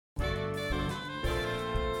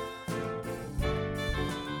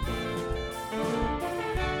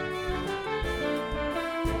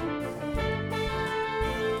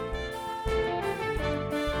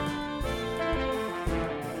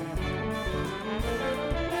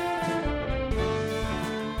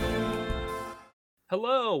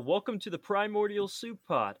Hello, welcome to the Primordial Soup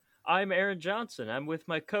Pod. I'm Aaron Johnson. I'm with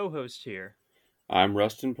my co-host here. I'm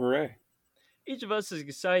Rustin and Each of us is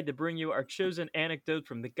excited to bring you our chosen anecdote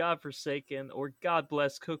from the godforsaken or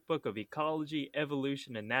God-blessed cookbook of ecology,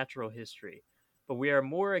 evolution, and natural history. But we are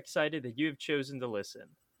more excited that you have chosen to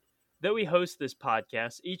listen. Though we host this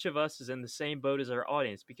podcast, each of us is in the same boat as our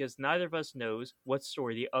audience because neither of us knows what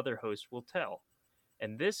story the other host will tell.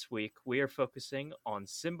 And this week, we are focusing on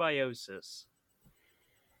symbiosis.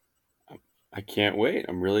 I can't wait.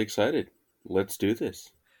 I'm really excited. Let's do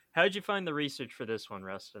this. How'd you find the research for this one,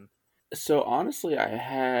 Rustin? So honestly, I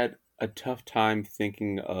had a tough time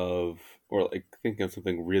thinking of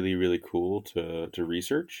something really, really cool to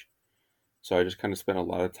research. So I just kind of spent a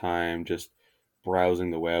lot of time just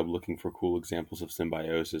browsing the web looking for cool examples of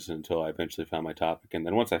symbiosis until I eventually found my topic. And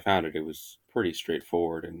then once I found it, it was pretty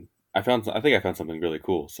straightforward. And I think I found something really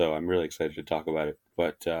cool. So I'm really excited to talk about it.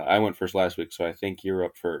 But I went first last week, so I think you're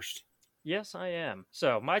up first. Yes, I am.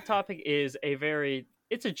 So, my topic is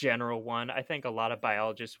it's a general one. I think a lot of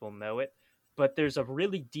biologists will know it, but there's a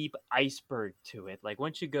really deep iceberg to it. Like,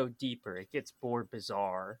 once you go deeper, it gets more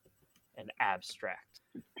bizarre and abstract.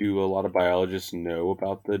 Do a lot of biologists know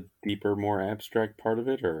about the deeper, more abstract part of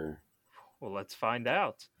it, or? Well, let's find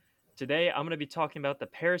out. Today, I'm going to be talking about the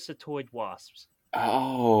parasitoid wasps.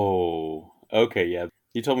 Oh, okay, yeah.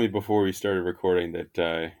 You told me before we started recording that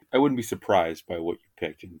I wouldn't be surprised by what you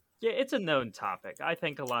picked. And Yeah, it's a known topic. I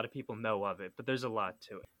think a lot of people know of it, but there's a lot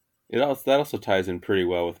to it. that also ties in pretty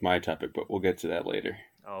well with my topic, but we'll get to that later.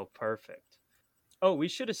 Oh, perfect. Oh, we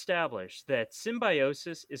should establish that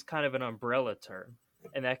symbiosis is kind of an umbrella term,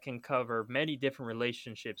 and that can cover many different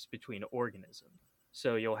relationships between organisms.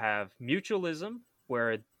 So you'll have mutualism,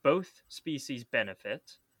 where both species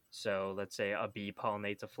benefit. So let's say a bee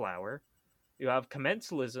pollinates a flower. You have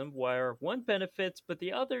commensalism, where one benefits, but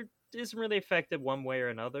the other isn't really affected one way or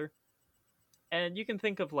another. And you can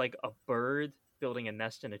think of like a bird building a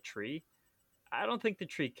nest in a tree. I don't think the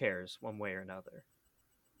tree cares one way or another.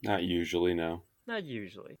 Not usually, no. Not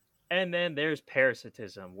usually. And then there's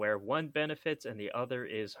parasitism, where one benefits and the other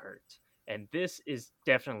is hurt. And this is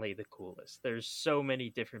definitely the coolest. There's so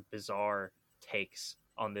many different bizarre takes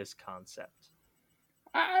on this concept.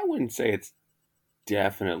 I wouldn't say it's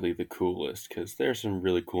definitely the coolest, because there's some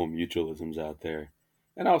really cool mutualisms out there.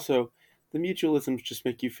 And also, the mutualisms just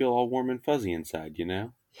make you feel all warm and fuzzy inside, you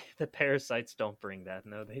know? The parasites don't bring that.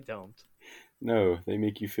 No, they don't. No, they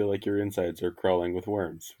make you feel like your insides are crawling with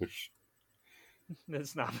worms, which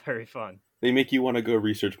That's not very fun. they make you want to go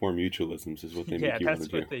research more mutualisms, is what they Yeah, make you want to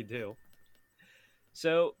that's do. what they do.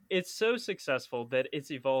 So it's so successful that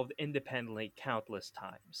it's evolved independently countless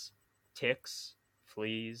times. Ticks,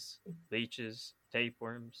 fleas, leeches,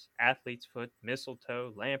 tapeworms, athlete's foot,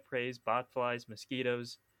 mistletoe, lampreys, botflies,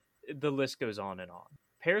 mosquitoes. The list goes on and on.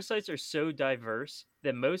 Parasites are so diverse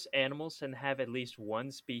that most animals can have at least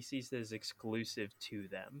one species that is exclusive to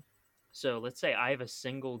them. So let's say I have a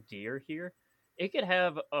single deer here. It could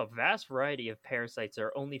have a vast variety of parasites that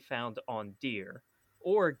are only found on deer,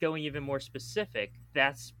 or going even more specific,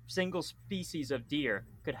 that single species of deer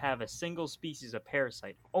could have a single species of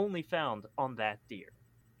parasite only found on that deer.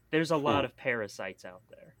 There's a lot Huh. of parasites out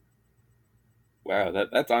there. Wow,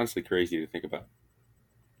 that's honestly crazy to think about.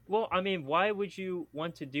 Well, I mean, why would you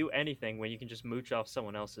want to do anything when you can just mooch off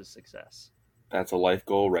someone else's success? That's a life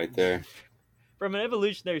goal right there. From an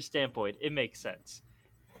evolutionary standpoint, it makes sense.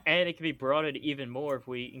 And it can be broadened even more if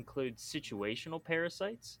we include situational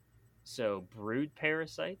parasites, so brood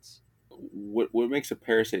parasites. What makes a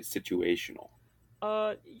parasite situational?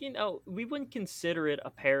 We wouldn't consider it a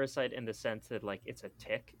parasite in the sense that like it's a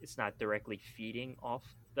tick. It's not directly feeding off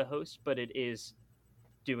the host, but it is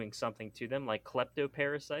doing something to them, like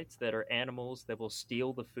kleptoparasites that are animals that will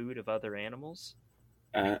steal the food of other animals.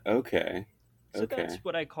 Okay, So that's okay.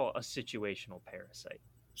 what I call a situational parasite.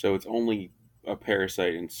 So it's only a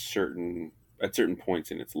parasite at certain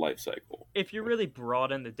points in its life cycle. If you really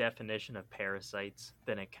broaden the definition of parasites,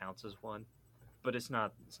 then it counts as one. But it's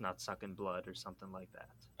not sucking blood or something like that.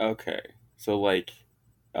 Okay, so like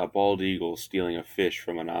a bald eagle stealing a fish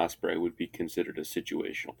from an osprey would be considered a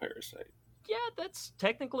situational parasite. Yeah, that's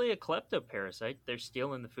technically a kleptoparasite. They're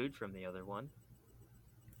stealing the food from the other one.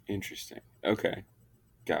 Interesting. Okay,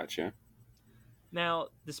 gotcha. Now,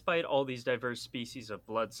 despite all these diverse species of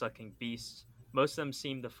blood sucking beasts, most of them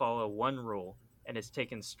seem to follow one rule, and it's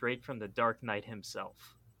taken straight from the Dark Knight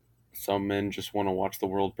himself. Some men just want to watch the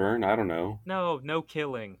world burn. I don't know. No, no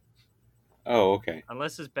killing. Oh, okay.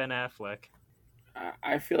 Unless it's Ben Affleck.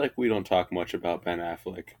 I feel like we don't talk much about Ben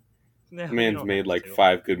Affleck. No, The we man's don't made have like to.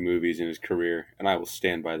 5 good movies in his career, and I will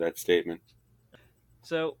stand by that statement.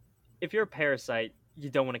 So, if you're a parasite, you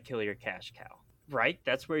don't want to kill your cash cow, right?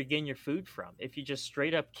 That's where you're getting your food from. If you just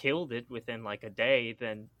straight up killed it within like a day,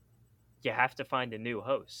 then you have to find a new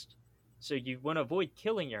host. So you want to avoid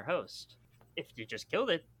killing your host. If you just killed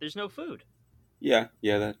it, there's no food. Yeah,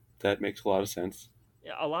 yeah, that makes a lot of sense.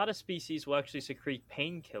 Yeah, a lot of species will actually secrete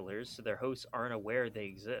painkillers so their hosts aren't aware they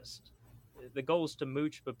exist. The goal is to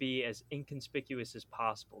mooch but be as inconspicuous as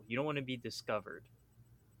possible. You don't want to be discovered.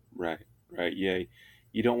 Right, right. Yeah,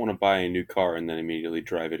 you don't want to buy a new car and then immediately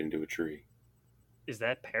drive it into a tree. Is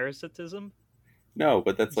that parasitism? No,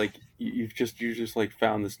 but that's like you just like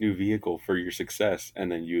found this new vehicle for your success,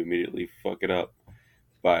 and then you immediately fuck it up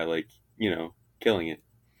by like killing it.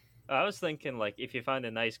 I was thinking like if you find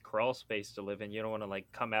a nice crawl space to live in, you don't want to like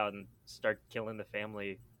come out and start killing the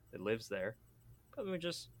family that lives there. Probably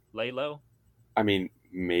just lay low. I mean,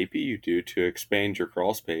 maybe you do to expand your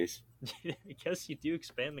crawl space, I guess you do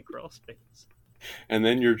expand the crawl space. and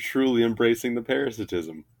then you're truly embracing the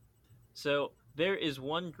parasitism. So there is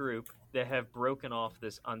one group that have broken off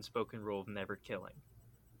this unspoken rule of never killing,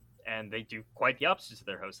 and they do quite the opposite to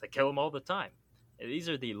their hosts. They kill them all the time. And these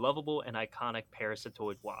are the lovable and iconic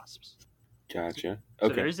parasitoid wasps. Gotcha. So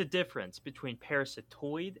there Okay. is a difference between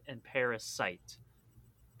parasitoid and parasite.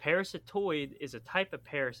 Parasitoid is a type of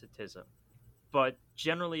parasitism, but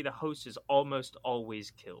generally the host is almost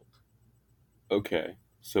always killed. Okay.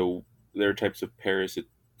 So there are types of parasit.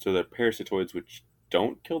 So there are parasitoids which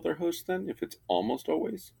don't kill their host. Then, if it's almost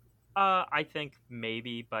always. I think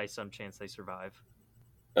maybe by some chance they survive.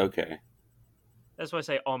 Okay. That's why I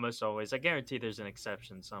say almost always. I guarantee there's an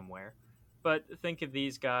exception somewhere. But think of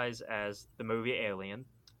these guys as the movie Alien.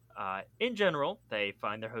 In general, they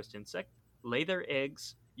find their host insect, lay their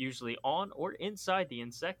eggs, usually on or inside the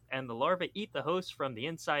insect, and the larvae eat the host from the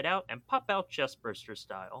inside out and pop out chestburster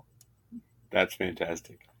style. That's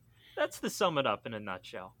fantastic. That's to sum it up in a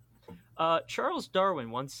nutshell. Charles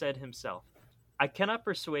Darwin once said himself, I cannot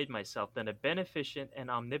persuade myself that a beneficent and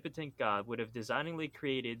omnipotent God would have designingly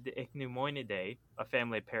created the Ichneumonidae, a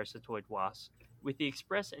family of parasitoid wasps, with the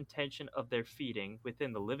express intention of their feeding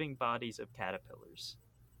within the living bodies of caterpillars.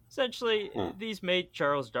 Essentially, Huh. these made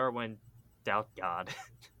Charles Darwin doubt God.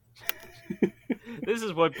 This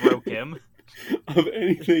is what broke him. Of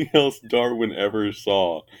anything else Darwin ever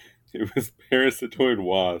saw, it was parasitoid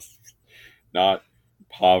wasps, not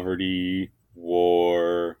poverty,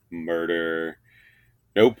 war, murder.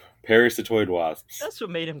 Nope, parasitoid wasps. That's what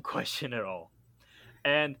made him question it all.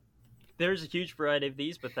 And there's a huge variety of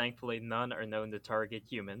these, but thankfully none are known to target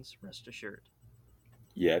humans, rest assured.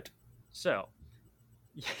 Yet. So,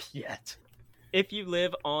 yet. If you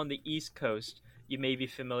live on the East Coast, you may be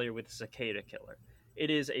familiar with the cicada killer. It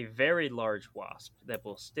is a very large wasp that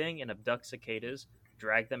will sting and abduct cicadas,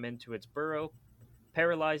 drag them into its burrow,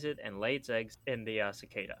 paralyze it, and lay its eggs in the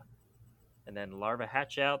cicada. And then larvae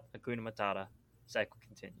hatch out, Hakuna Matata, cycle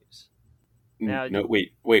continues. Now, No,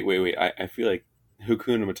 wait. I feel like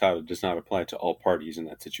Hakuna Matata does not apply to all parties in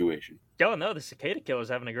that situation. oh no, the cicada killer's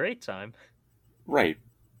having a great time. Right,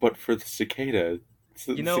 but for the cicada,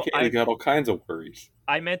 the You know, cicada got all kinds of worries.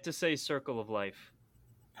 I meant to say circle of life.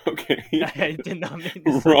 Okay. I did not mean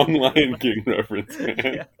to say Wrong Lion King reference,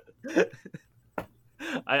 man. Yeah.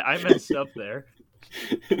 I messed up there.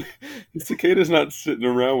 The cicada's not sitting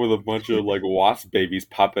around with a bunch of like wasp babies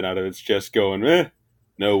popping out of its chest going,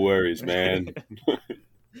 no worries, man.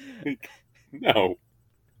 No.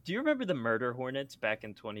 Do you remember the murder hornets back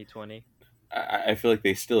in 2020? I feel like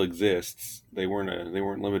they still exist. They weren't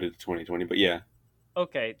limited to 2020, but yeah.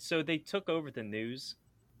 Okay, so they took over the news,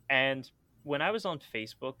 and when I was on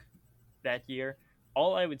Facebook that year,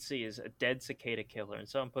 all I would see is a dead cicada killer, and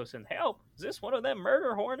someone posting, "Help! Is this one of them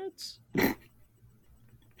murder hornets?"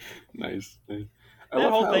 Nice. I That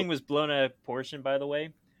love whole how thing was blown out of proportion, by the way.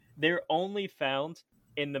 They're only found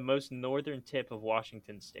in the most northern tip of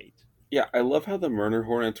Washington state. yeah, I love how the murder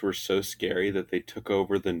hornets were so scary that they took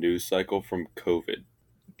over the news cycle from COVID.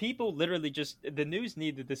 People literally just the news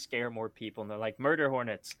needed to scare more people, and they're like, "Murder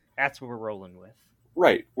hornets, that's what we're rolling with."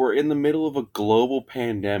 Right, we're in the middle of a global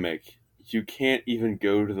pandemic. You can't even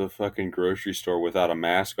go to the fucking grocery store without a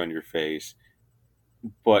mask on your face.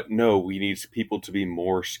 But no, we need people to be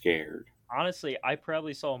more scared. Honestly, I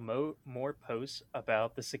probably saw more posts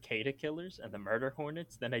about the cicada killers and the murder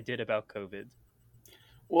hornets than I did about COVID.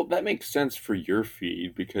 Well, that makes sense for your feed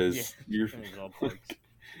Yeah, because your it was all perks.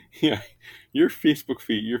 yeah, your Facebook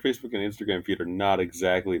feed, your Facebook and Instagram feed are not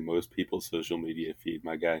exactly most people's social media feed,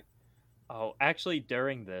 my guy. Oh, actually,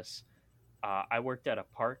 during this, I worked at a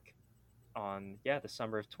park on the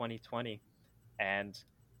summer of 2020, and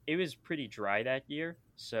it was pretty dry that year.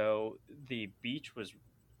 So the beach was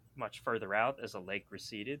much further out as the lake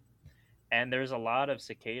receded, And there's a lot of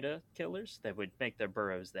cicada killers that would make their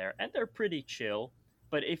burrows there, and they're pretty chill.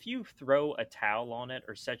 But if you throw a towel on it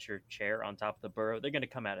or set your chair on top of the burrow, they're going to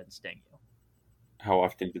come out and sting you. How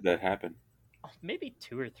often did that happen? Maybe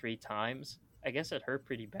 2 or 3 times. I guess it hurt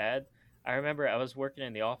pretty bad. I remember I was working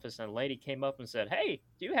in the office and a lady came up and said, "Hey,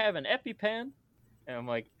 do you have an EpiPen?" And I'm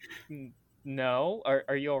like, No.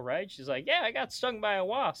 Are you all right?" She's like, "Yeah, I got stung by a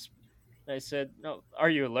wasp." And I said, "No, are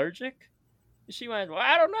you allergic?" She went, "Well,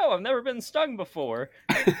 I don't know. I've never been stung before."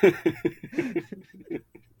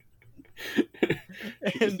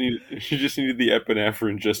 And She just needed the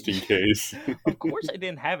epinephrine just in case. of course I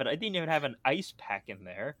didn't have it. I didn't even have an ice pack in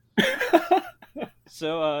there.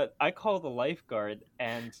 So I called the lifeguard,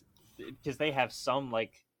 and because they have some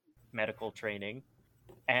like medical training,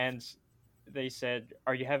 and they said,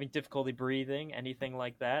 "Are you having difficulty breathing? Anything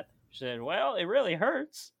like that?" She said, "Well, it really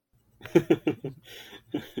hurts."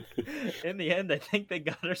 In the end, I think they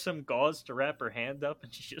got her some gauze to wrap her hand up,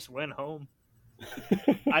 and she just went home.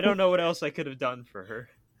 I don't know what else I could have done for her.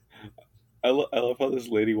 I love how this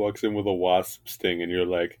lady walks in with a wasp sting, and you're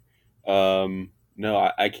like,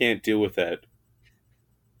 no, I can't deal with that.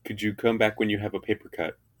 Could you come back when you have a paper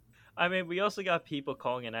cut? I mean, we also got people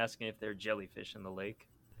calling and asking if there are jellyfish in the lake.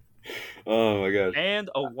 Oh my gosh. And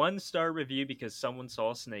a 1-star review because someone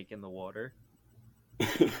saw a snake in the water.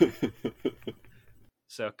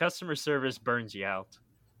 So customer service burns you out.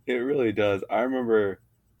 It really does. I remember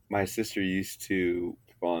my sister used to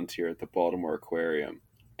volunteer at the Baltimore Aquarium,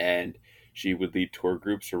 and she would lead tour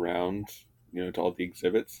groups around, to all the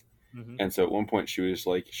exhibits. Mm-hmm. And so at one point she was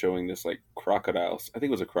like showing this like crocodile, I think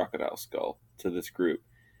it was a crocodile skull to this group.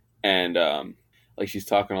 And like she's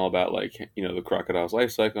talking all about like, the crocodile's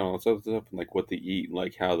life cycle and all that stuff and like what they eat and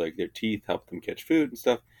like how like their teeth help them catch food and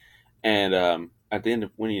stuff. And at the end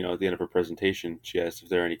of at the end of her presentation, she asked if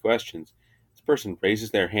there are any questions. This person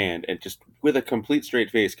raises their hand and just with a complete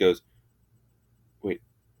straight face goes, "Wait,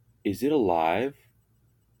 is it alive?"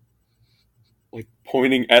 Like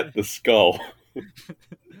pointing at the skull.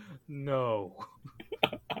 No.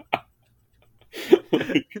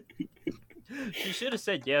 She should have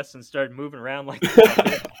said yes and started moving around like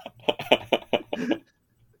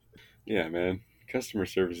Yeah, man. Customer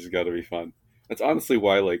service has got to be fun. That's honestly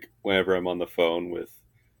why, like, whenever I'm on the phone with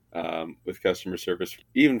customer service,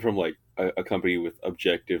 even from like a company with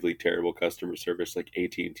objectively terrible customer service, like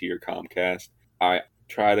AT&T or Comcast, I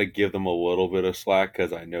try to give them a little bit of slack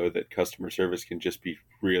because I know that customer service can just be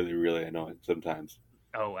really, really annoying sometimes.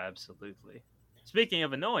 Oh, absolutely. Speaking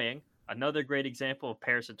of annoying, another great example of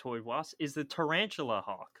parasitoid wasp is the tarantula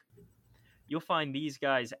hawk. You'll find these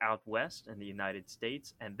guys out west in the United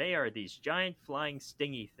States, and they are these giant flying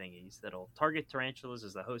stingy thingies that'll target tarantulas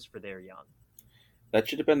as the host for their young. That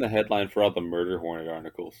should have been the headline for all the murder hornet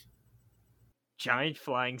articles. Giant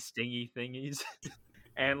flying stingy thingies.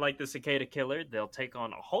 And like the cicada killer, they'll take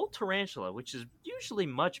on a whole tarantula, which is usually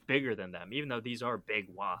much bigger than them, even though these are big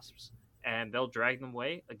wasps. And they'll drag them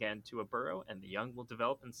away, again, to a burrow, and the young will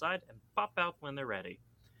develop inside and pop out when they're ready.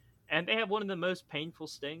 And they have one of the most painful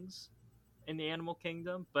stings in the animal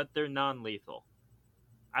kingdom, but they're non-lethal.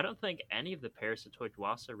 I don't think any of the parasitoid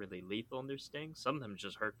wasps are really lethal in their stings. Some of them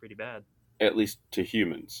just hurt pretty bad. At least to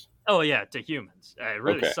humans. Oh yeah, to humans. It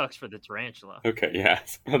really Okay. sucks for the tarantula. Okay, yeah, I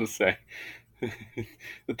was about to say.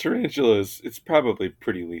 The tarantula it's probably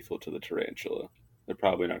pretty lethal to the tarantula. They're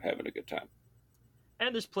probably not having a good time.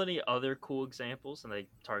 And there's plenty of other cool examples, and they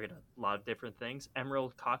target a lot of different things.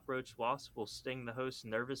 Emerald cockroach wasps will sting the host's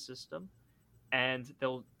nervous system, and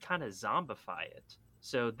they'll kind of zombify it.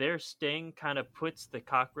 So their sting kind of puts the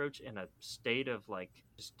cockroach in a state of like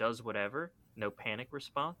just does whatever, no panic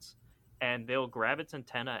response, and they'll grab its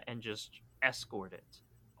antenna and just escort it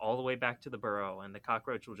all the way back to the burrow, and the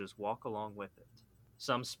cockroach will just walk along with it.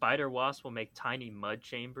 Some spider wasps will make tiny mud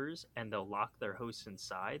chambers, and they'll lock their hosts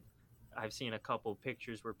inside. I've seen a couple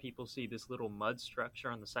pictures where people see this little mud structure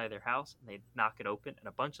on the side of their house, and they knock it open, and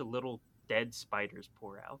a bunch of little dead spiders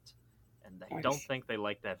pour out. And I don't think they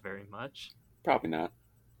like that very much. Probably not.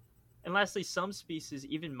 And lastly, some species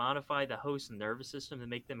even modify the host's nervous system to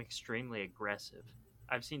make them extremely aggressive.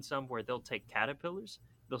 I've seen some where they'll take caterpillars,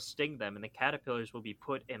 they'll sting them, and the caterpillars will be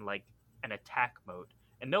put in like an attack mode.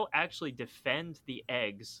 And they'll actually defend the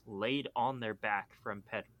eggs laid on their back from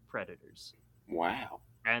predators. Wow.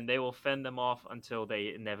 And they will fend them off until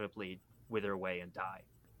they inevitably wither away and die.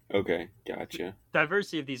 Okay, gotcha. The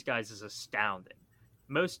diversity of these guys is astounding.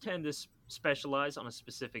 Most tend to specialize on a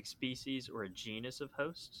specific species or a genus of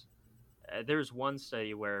hosts. There's one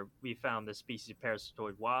study where we found the species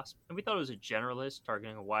parasitoid wasp, and we thought it was a generalist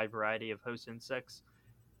targeting a wide variety of host insects.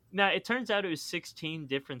 Now, it turns out it was 16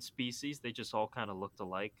 different species. They just all kind of looked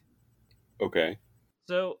alike. Okay.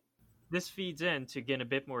 So this feeds in to get a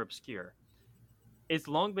bit more obscure. It's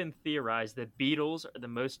long been theorized that beetles are the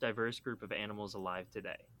most diverse group of animals alive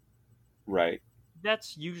today. Right.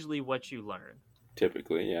 That's usually what you learn.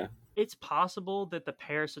 Typically, yeah. It's possible that the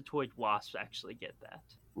parasitoid wasps actually get that.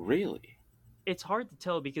 Really? It's hard to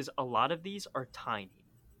tell because a lot of these are tiny.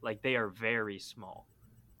 Like they are very small.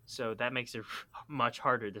 So that makes it much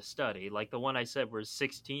harder to study. Like the one I said was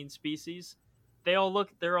 16 species. They're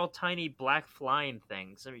all tiny black flying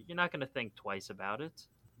things. I mean, you're not going to think twice about it.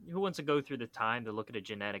 Who wants to go through the time to look at a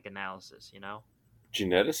genetic analysis, you know?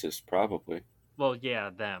 Geneticist, probably. Well, yeah,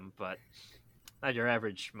 them, but not your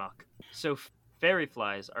average schmuck. So, fairy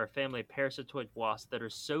flies are a family of parasitoid wasps that are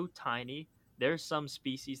so tiny, there's some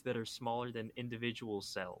species that are smaller than individual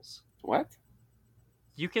cells. What?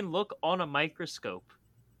 You can look on a microscope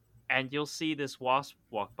and you'll see this wasp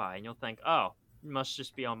walk by and you'll think, oh, it must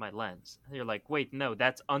just be on my lens. And you're like, wait, no,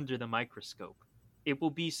 that's under the microscope. It will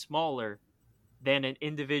be smaller than an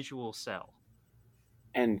individual cell.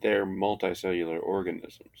 And they're multicellular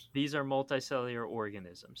organisms. These are multicellular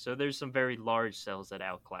organisms, so there's some very large cells that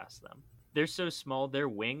outclass them. They're so small, their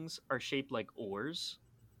wings are shaped like oars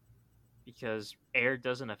because air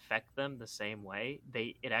doesn't affect them the same way.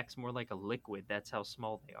 It acts more like a liquid. That's how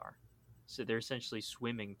small they are. So they're essentially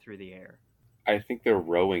swimming through the air. I think they're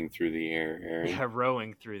rowing through the air, Aaron. Yeah,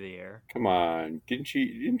 rowing through the air. Come on, didn't you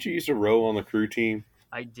used to row on the crew team?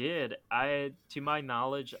 I did. To my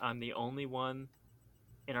knowledge, I'm the only one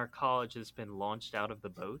in our college that's been launched out of the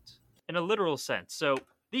boat in a literal sense. So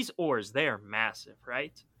these oars, they are massive,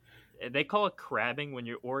 right? They call it crabbing when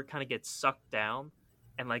your oar kind of gets sucked down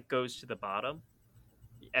and like goes to the bottom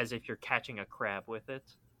as if you're catching a crab with it.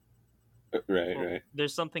 Right, Well, right.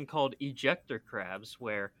 there's something called ejector crabs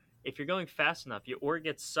where if you're going fast enough, your oar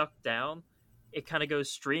gets sucked down, it kind of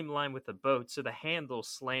goes streamlined with the boat, so the handle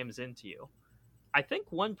slams into you. I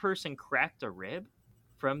think one person cracked a rib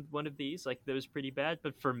from one of these, like that was pretty bad.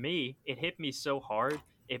 But for me, it hit me so hard,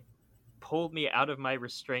 it pulled me out of my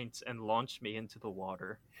restraints and launched me into the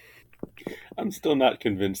water. I'm still not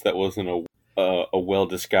convinced that wasn't a well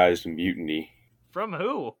disguised mutiny. From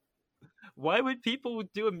who? Why would people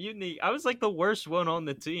do a mutiny? I was like the worst one on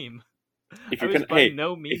the team. If I you're was gonna, by hey,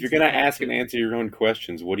 no if you're means gonna the ask and captain. answer your own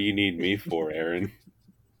questions, what do you need me for, Aaron?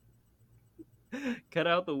 Cut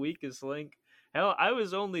out the weakest link. Hell, I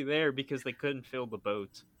was only there because they couldn't fill the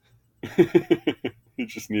boat. You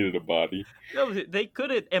just needed a body. No, they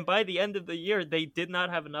couldn't. And by the end of the year, they did not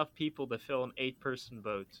have enough people to fill an 8-person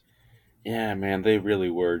boat. Yeah, man, they really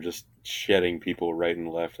were just shedding people right and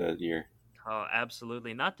left that year. Oh,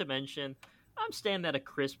 absolutely. Not to mention, I'm standing at a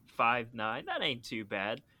crisp 5'9". That ain't too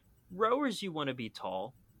bad. Rowers, you want to be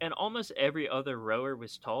tall. And almost every other rower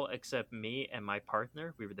was tall except me and my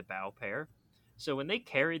partner. We were the bow pair. So when they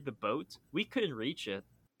carried the boat, we couldn't reach it.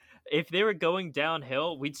 If they were going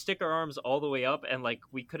downhill, we'd stick our arms all the way up and like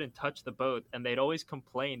we couldn't touch the boat. And they'd always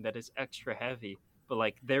complain that it's extra heavy. But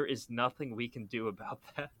like there is nothing we can do about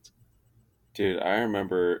that. Dude, I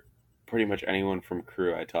remember pretty much anyone from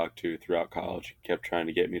crew I talked to throughout college kept trying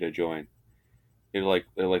to get me to join. They're like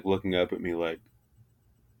looking up at me like,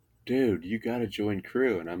 dude, you gotta join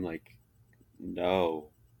crew, and I'm like, no,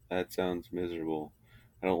 that sounds miserable.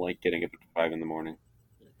 I don't like getting up at 5 in the morning.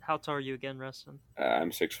 How tall are you again, Rustin?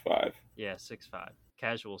 I'm 6'5". Yeah, 6'5".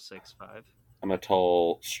 Casual 6'5". I'm a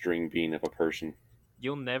tall string bean of a person.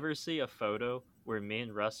 You'll never see a photo where me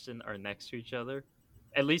and Rustin are next to each other.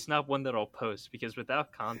 At least not one that I'll post, because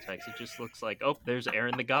without context, it just looks like, oh, there's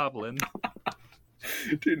Aaron the Goblin.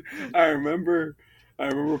 Dude, I remember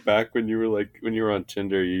back when you were on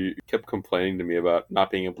Tinder, you kept complaining to me about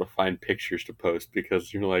not being able to find pictures to post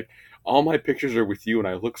because you're like, all my pictures are with you and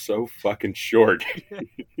I look so fucking short.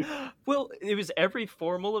 Well, it was every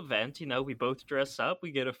formal event, we both dress up,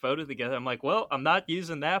 we get a photo together. I'm like, well, I'm not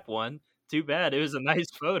using that one. Too bad. It was a nice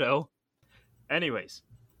photo. Anyways,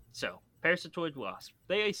 so parasitoid wasps,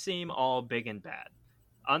 they seem all big and bad.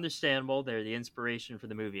 Understandable, they're the inspiration for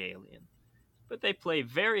the movie Alien. But they play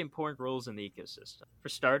very important roles in the ecosystem. For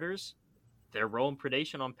starters, their role in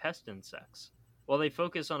predation on pest insects. While they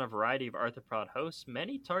focus on a variety of arthropod hosts,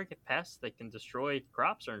 many target pests that can destroy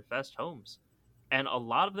crops or infest homes. And a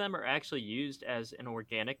lot of them are actually used as an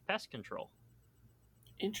organic pest control.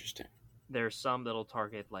 Interesting. There's some that'll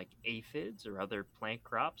target like aphids or other plant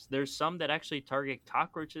crops. There's some that actually target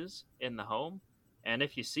cockroaches in the home. And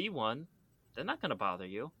if you see one, they're not going to bother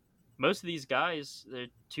you. Most of these guys, they're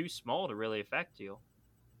too small to really affect you.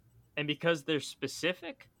 And because they're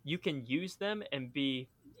specific, you can use them and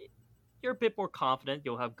you're a bit more confident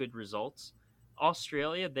you'll have good results.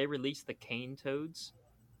 Australia, they released the cane toads.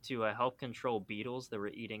 to help control beetles that were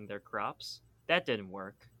eating their crops. That didn't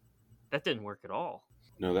work. That didn't work at all.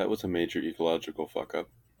 No, that was a major ecological fuck up.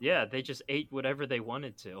 Yeah, they just ate whatever they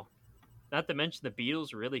wanted to. Not to mention the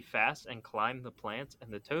beetles were really fast and climbed the plants,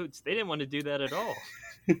 and the toads, they didn't want to do that at all.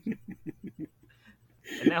 And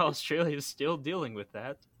now Australia is still dealing with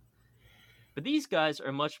that. But these guys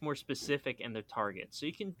are much more specific in their target, so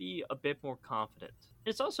you can be a bit more confident.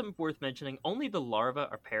 It's also worth mentioning only the larvae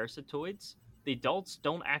are parasitoids. The adults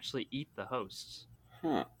don't actually eat the hosts.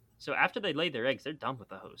 Huh. So after they lay their eggs, they're done with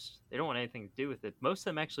the host. They don't want anything to do with it. Most of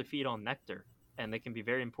them actually feed on nectar, and they can be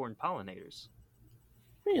very important pollinators.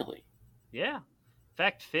 Really? Yeah. In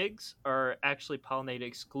fact, figs are actually pollinated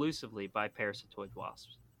exclusively by parasitoid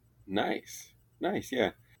wasps. Nice. Nice,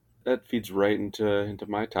 yeah. That feeds right into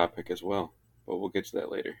my topic as well. But we'll get to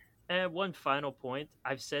that later. And one final point,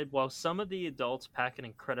 I've said while some of the adults pack an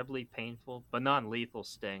incredibly painful but non-lethal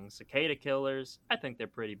sting, cicada killers, I think they're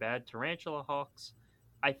pretty bad. Tarantula hawks,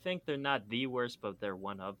 I think they're not the worst, but they're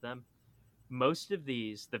one of them. Most of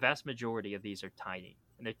these, the vast majority of these are tiny,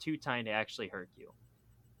 and they're too tiny to actually hurt you.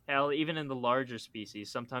 Hell, even in the larger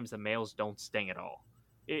species, sometimes the males don't sting at all.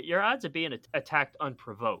 Your odds of being attacked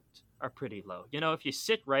unprovoked are pretty low. You know, if you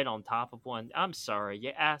sit right on top of one, I'm sorry,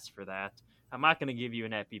 you asked for that. I'm not going to give you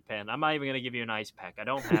an EpiPen. I'm not even going to give you an ice pack. I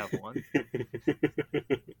don't have one.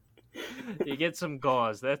 You get some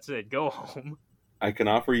gauze. That's it. Go home. I can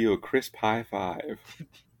offer you a crisp high five.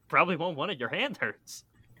 Probably won't want it. Your hand hurts.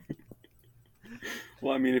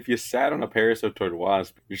 Well, I mean, if you sat on a parasitoid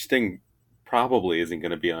wasp, your sting probably isn't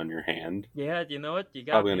going to be on your hand. Yeah, you know what? You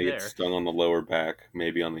got Probably me going to there. get stung on the lower back,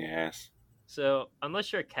 maybe on the ass. So,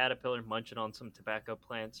 unless you're a caterpillar munching on some tobacco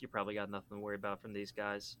plants, you probably got nothing to worry about from these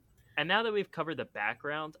guys. And now that we've covered the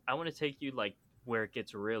background, I want to take you like where it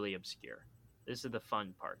gets really obscure. This is the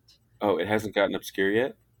fun part. Oh, it hasn't gotten obscure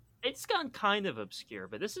yet? It's gotten kind of obscure,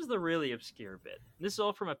 but this is the really obscure bit. This is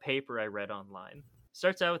all from a paper I read online.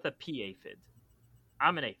 Starts out with a pea aphid.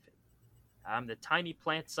 I'm an aphid. I'm the tiny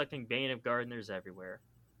plant-sucking bane of gardeners everywhere.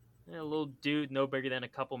 A little dude no bigger than a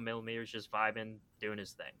couple millimeters just vibing, doing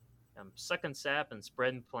his thing. I'm sucking sap and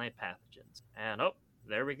spreading plant pathogens. And oh,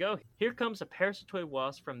 there we go. Here comes a parasitoid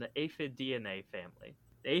wasp from the aphid DNA family.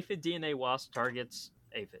 The aphid DNA wasp targets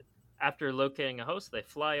aphid. After locating a host, they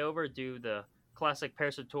fly over, do the classic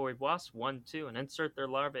parasitoid wasp 1-2, and insert their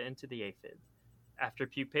larvae into the aphid. After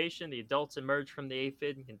pupation, the adults emerge from the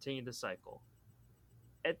aphid and continue the cycle.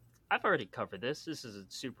 I've already covered this. This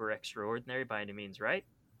isn't super extraordinary by any means, right?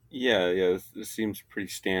 Yeah, this seems pretty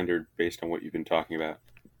standard based on what you've been talking about.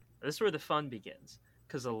 This is where the fun begins,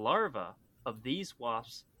 because the larvae of these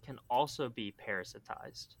wasps can also be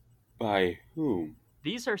parasitized. By whom?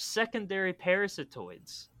 These are secondary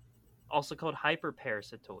parasitoids, also called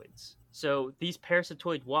hyperparasitoids. So these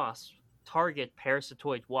parasitoid wasps target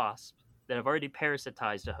parasitoid wasps that have already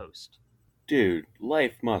parasitized a host. Dude,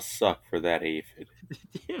 life must suck for that aphid.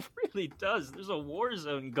 It really does. There's a war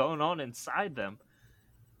zone going on inside them.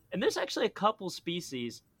 And there's actually a couple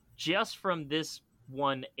species just from this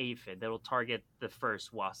one aphid that'll target the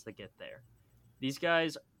first wasp that get there. These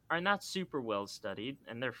guys are not super well studied,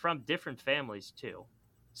 and they're from different families too.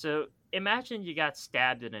 So imagine you got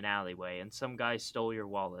stabbed in an alleyway and some guy stole your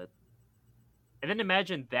wallet. And then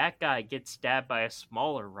imagine that guy gets stabbed by a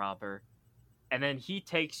smaller robber, and then he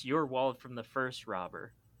takes your wallet from the first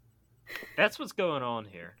robber. That's what's going on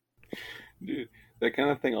here. Dude, that kind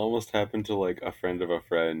of thing almost happened to like a friend of a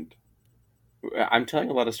friend. I'm telling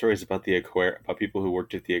a lot of stories about the about people who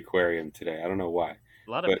worked at the aquarium today. I don't know why.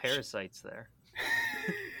 A lot of parasites there.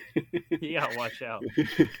 You gotta watch out.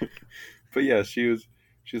 But yeah, she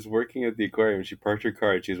was working at the aquarium. She parked her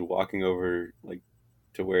car and she was walking over like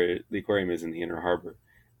to where the aquarium is in the inner harbor,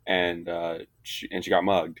 and she got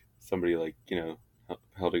mugged. Somebody like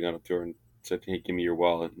held a gun up to her and said, "Hey, give me your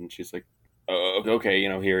wallet," and she's like, "Oh, okay,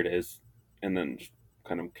 here it is," and then just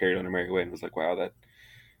kind of carried on her merry way and was like, "Wow, that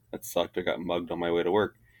sucked. I got mugged on my way to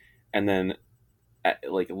work," and then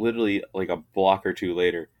literally like a block or two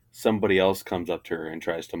later, somebody else comes up to her and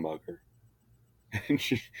tries to mug her. And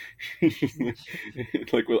she's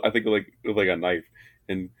like, I think with like a knife,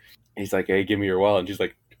 and he's like, "Hey, give me your wallet," and she's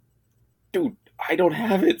like, "Dude, I don't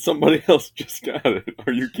have it. Somebody else just got it.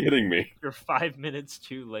 Are you kidding me?" You're 5 minutes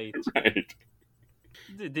too late. Right.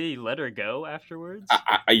 Did he let her go afterwards?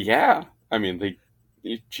 Yeah. I mean,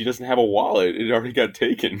 she doesn't have a wallet. It already got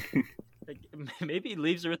taken. Maybe he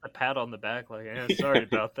leaves her with a pat on the back, like, sorry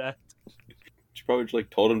about that. She probably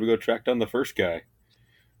just told him to go track down the first guy.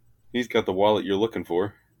 He's got the wallet you're looking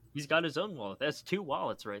for. He's got his own wallet. That's 2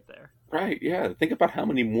 wallets right there. Right, yeah. Think about how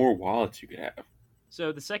many more wallets you could have.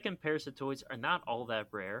 So the second parasitoids are not all that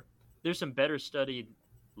rare. There's some better studied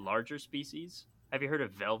larger species. Have you heard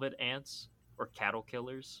of velvet ants or cattle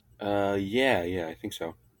killers? Yeah, I think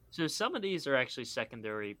so. So some of these are actually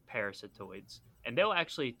secondary parasitoids, and they'll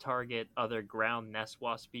actually target other ground nest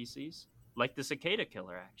wasp species, like the cicada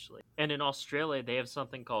killer, actually. And in Australia, they have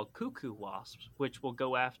something called cuckoo wasps, which will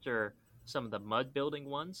go after some of the mud building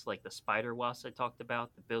ones, like the spider wasps I talked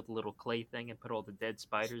about, that build a little clay thing and put all the dead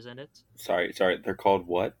spiders in it. Sorry, they're called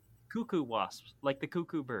what? Cuckoo wasps, like the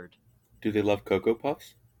cuckoo bird. Do they love Cocoa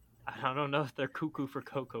Puffs? I don't know if they're cuckoo for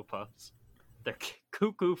Cocoa Puffs. They're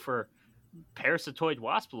cuckoo for parasitoid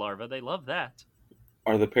wasp larvae. They love that.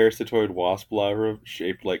 Are the parasitoid wasp larvae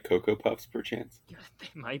shaped like Cocoa Puffs, perchance? They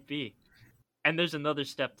might be. And there's another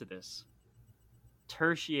step to this: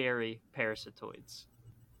 tertiary parasitoids.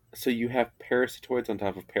 So you have parasitoids on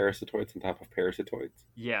top of parasitoids on top of parasitoids?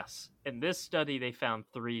 Yes. In this study, they found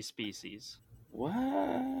 3 species.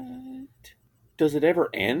 What? Does it ever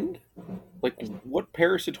end? Like, what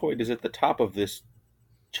parasitoid is at the top of this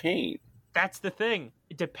chain? That's the thing.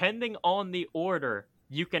 Depending on the order,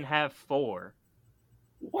 you can have 4.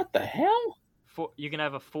 What the hell? You can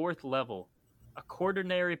have a 4th level, a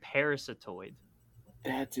quaternary parasitoid.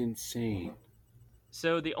 That's insane.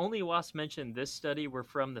 So the only wasps mentioned in this study were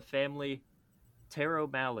from the family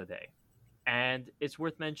Pteromalidae. And it's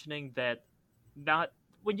worth mentioning that not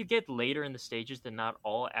when you get later in the stages, they're not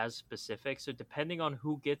all as specific. So depending on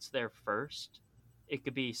who gets there first, it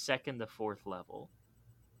could be 2nd to 4th level.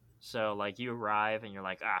 So like you arrive and you're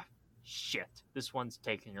like, shit, this one's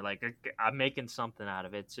taken. You're like, I'm making something out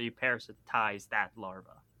of it. So you parasitize that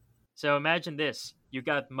larva. So imagine this: you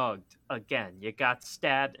got mugged again, you got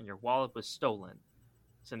stabbed, and your wallet was stolen.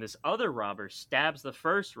 So this other robber stabs the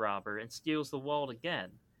first robber and steals the wallet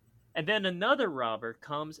again. And then another robber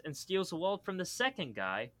comes and steals the wallet from the second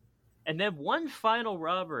guy. And then one final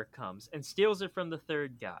robber comes and steals it from the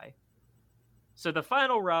third guy. So the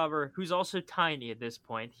final robber, who's also tiny at this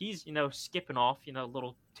point, he's, skipping off,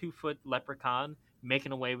 little 2-foot leprechaun,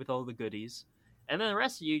 making away with all the goodies. And then the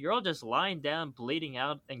rest of you, you're all just lying down, bleeding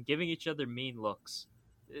out, and giving each other mean looks.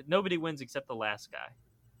 Nobody wins except the last guy.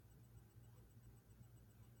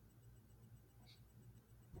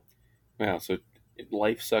 Wow, so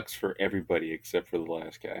life sucks for everybody except for the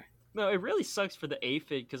last guy. No, it really sucks for the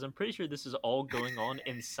aphid, because I'm pretty sure this is all going on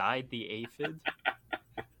inside the aphid.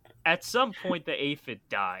 At some point, the aphid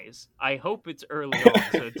dies. I hope it's early on,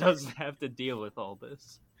 so it doesn't have to deal with all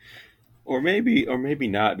this. Or maybe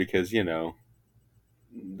not, because, they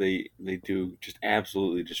do just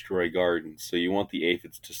absolutely destroy gardens, so you want the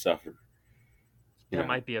aphids to suffer. That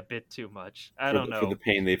might be a bit too much. I don't know. For the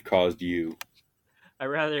pain they've caused you. I'd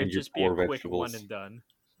rather it just be a quick vegetables. one and done.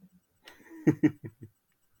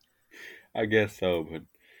 I guess so, but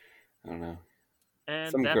I don't know.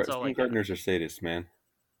 And some that's all I got. Gardeners are sadists, man.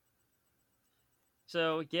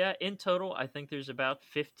 So, yeah, in total, I think there's about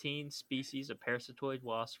 15 species of parasitoid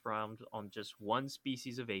wasps found on just one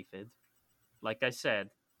species of aphid. Like I said,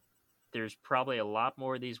 there's probably a lot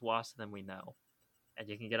more of these wasps than we know. And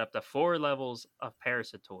you can get up to 4 levels of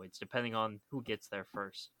parasitoids, depending on who gets there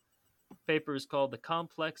first. The paper is called The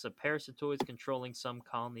Complex of Parasitoids Controlling Some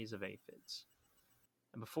Colonies of Aphids.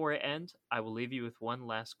 And before I end, I will leave you with one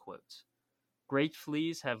last quote. Great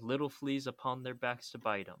fleas have little fleas upon their backs to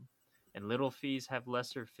bite them, and little fleas have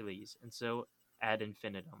lesser fleas, and so ad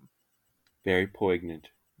infinitum. Very poignant.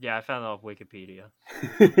 Yeah, I found that off Wikipedia.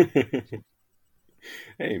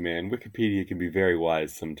 Hey, man, Wikipedia can be very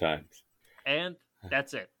wise sometimes. And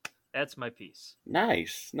that's it. That's my piece.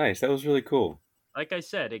 Nice. That was really cool. Like I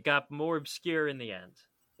said, it got more obscure in the end.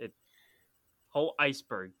 Whole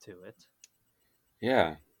iceberg to it.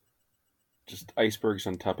 Yeah. Just icebergs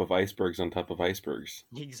on top of icebergs on top of icebergs.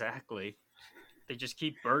 Exactly. They just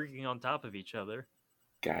keep berging on top of each other.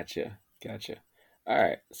 Gotcha. All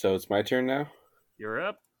right, so it's my turn now? You're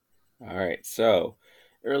up. All right, so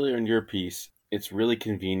earlier in your piece, it's really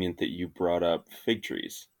convenient that you brought up fig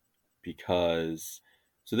trees because...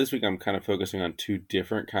 So this week I'm kind of focusing on 2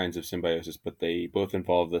 different kinds of symbiosis, but they both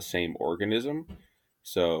involve the same organism.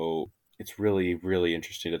 So it's really, really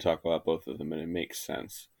interesting to talk about both of them, and it makes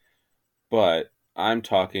sense. But I'm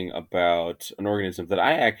talking about an organism that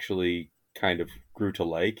I actually kind of grew to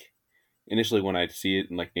like. Initially, when I'd see it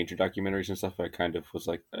in like nature documentaries and stuff, I kind of was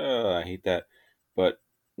like, oh, I hate that. But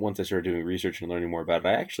once I started doing research and learning more about it,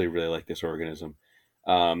 I actually really like this organism.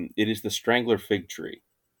 It is the strangler fig tree.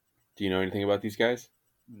 Do you know anything about these guys?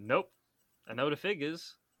 Nope. I know what a fig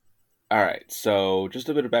is. All right, so just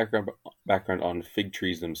a bit of background on fig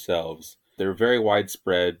trees themselves. They're very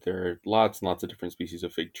widespread. There are lots and lots of different species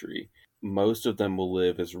of fig tree. most of them will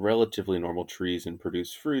live as relatively normal trees and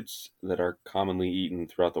produce fruits that are commonly eaten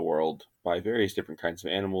throughout the world by various different kinds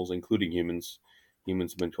of animals, including humans.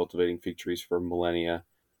 Humans have been cultivating fig trees for millennia.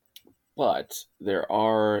 But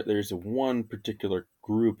there's one particular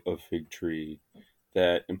group of fig tree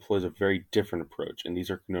that employs a very different approach, and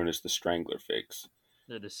these are known as the strangler figs.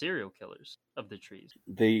 They're the serial killers of the trees.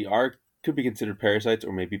 They could be considered parasites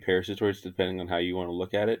or maybe parasitoids, depending on how you want to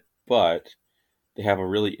look at it, but they have a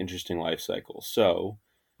really interesting life cycle. So,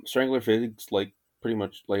 strangler figs, like pretty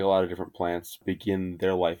much like a lot of different plants, begin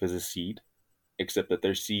their life as a seed, except that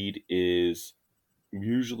their seed is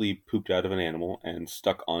usually pooped out of an animal and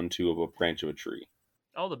stuck onto a branch of a tree.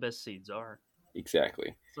 All the best seeds are.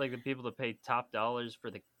 Exactly. It's like the people that pay top dollars for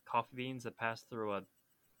the coffee beans that pass through a.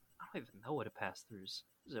 I don't even know what it passed through. Is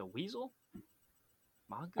it a weasel?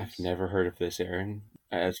 Mongoose? I've never heard of this, Aaron.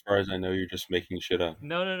 As far as I know, you're just making shit up.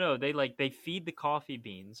 No. They feed the coffee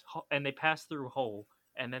beans and they pass through whole,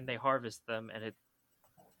 and then they harvest them, and it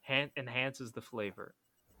enhances the flavor.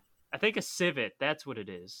 I think a civet. That's what it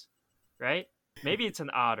is, right? Maybe it's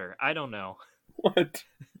an otter. I don't know. What?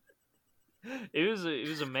 It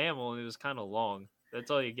was a mammal, and it was kind of long. That's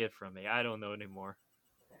all you get from me. I don't know anymore.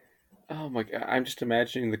 Oh my god! I'm just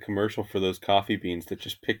imagining the commercial for those coffee beans that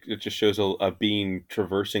just shows a bean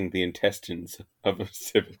traversing the intestines of a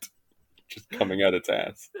civet, just coming out its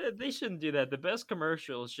ass. They shouldn't do that. The best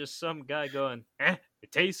commercial is just some guy going,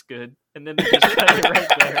 it tastes good, and then they just cut it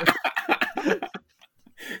right there.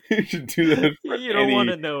 You should do that for You don't want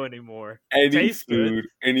to know anymore. Any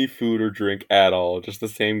food or drink at all. Just the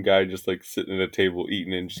same guy just like sitting at a table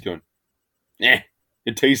eating and just going, it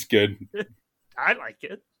tastes good. I like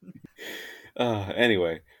it.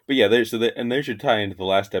 Anyway, but yeah, there's your tie into the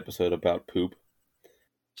last episode about poop.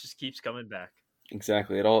 Just keeps coming back.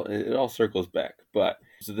 Exactly. It all circles back. But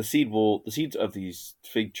so the seeds of these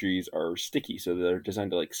fig trees are sticky, so they're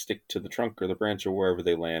designed to like stick to the trunk or the branch or wherever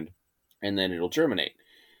they land, and then it'll germinate.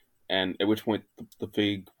 And at which point the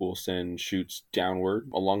fig will send shoots downward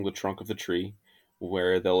along the trunk of the tree,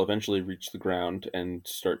 where they'll eventually reach the ground and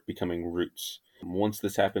start becoming roots. Once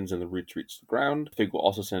this happens and the roots reach the ground, the fig will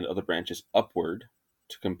also send other branches upward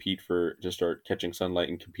to start catching sunlight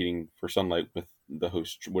and competing for sunlight with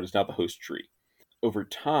what is now the host tree. Over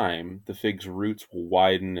time, the fig's roots will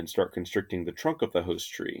widen and start constricting the trunk of the host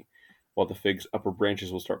tree, while the fig's upper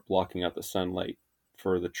branches will start blocking out the sunlight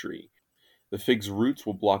for the tree. The fig's roots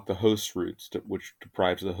will block the host's roots, which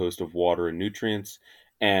deprives the host of water and nutrients,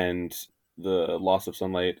 and the loss of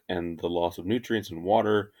sunlight and the loss of nutrients and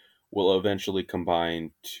water will eventually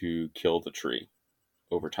combine to kill the tree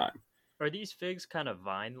over time. Are these figs kind of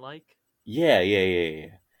vine-like? Yeah.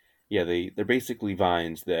 Yeah, they're basically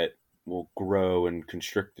vines that will grow and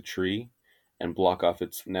constrict the tree and block off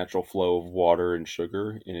its natural flow of water and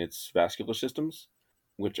sugar in its vascular systems,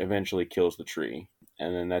 which eventually kills the tree.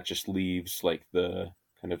 And then that just leaves like the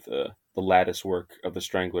lattice work of the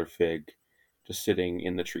strangler fig just sitting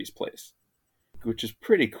in the tree's place, which is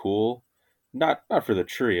pretty cool. Not for the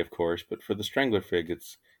tree, of course, but for the strangler fig,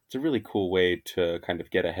 it's a really cool way to kind of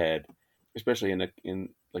get ahead, especially in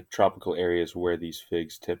like tropical areas where these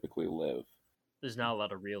figs typically live. There's not a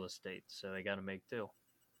lot of real estate, so they got to make do.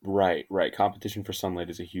 Right. Competition for sunlight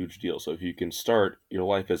is a huge deal. So if you can start your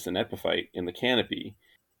life as an epiphyte in the canopy,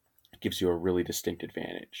 it gives you a really distinct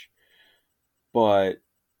advantage. But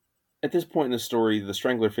at this point in the story, the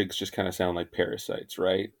strangler figs just kind of sound like parasites,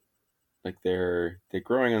 right? Like they're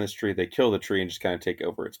growing on this tree, they kill the tree and just kind of take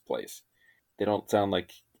over its place. They don't sound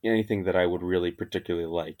like anything that I would really particularly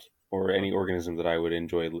like, or any organism that I would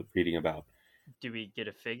enjoy reading about. Do we get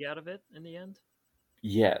a fig out of it in the end?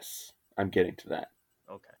 Yes, I'm getting to that.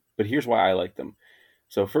 Okay. But here's why I like them.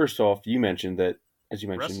 So first off, you mentioned that, as you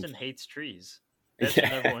mentioned, Rustin hates trees. That's the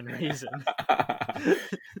number one reason.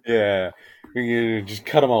 Yeah, just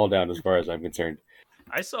cut them all down as far as I'm concerned.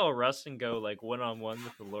 I saw Rustin go like one-on-one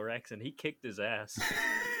with the Lorax, and he kicked his ass.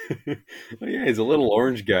 Oh, yeah, he's a little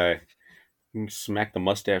orange guy. You can smack the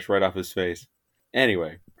mustache right off his face.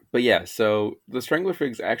 Anyway, but yeah, so the strangler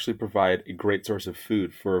figs actually provide a great source of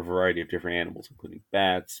food for a variety of different animals, including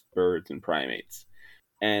bats, birds, and primates.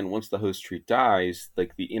 And once the host tree dies,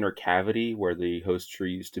 like the inner cavity where the host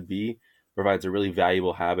tree used to be provides a really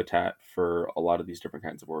valuable habitat for a lot of these different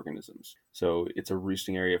kinds of organisms. So it's a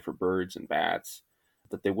roosting area for birds and bats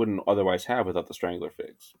that they wouldn't otherwise have without the strangler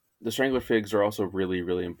figs. The strangler figs are also really,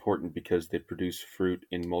 really important because they produce fruit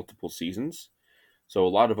in multiple seasons. So a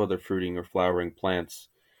lot of other fruiting or flowering plants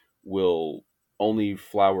will only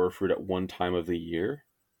flower fruit at one time of the year.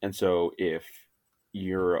 And so if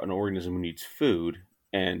you're an organism who needs food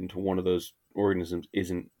and one of those organisms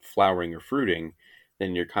isn't flowering or fruiting,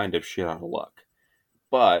 then you're kind of shit out of luck.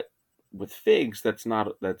 But with figs, that's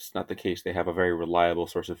not the case. They have a very reliable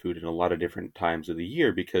source of food in a lot of different times of the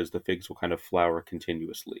year because the figs will kind of flower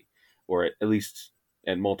continuously, or at least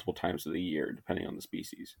at multiple times of the year, depending on the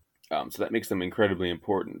species. So that makes them incredibly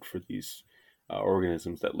important for these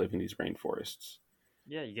organisms that live in these rainforests.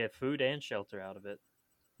 Yeah, you get food and shelter out of it.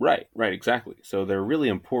 Right, right, exactly. So they're really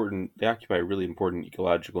important. They occupy a really important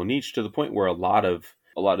ecological niche to the point where a lot of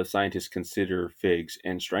scientists consider figs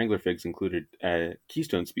and strangler figs included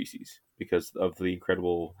keystone species because of the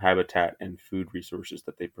incredible habitat and food resources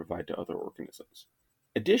that they provide to other organisms.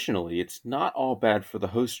 Additionally, it's not all bad for the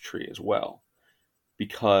host tree as well,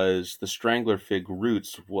 because the strangler fig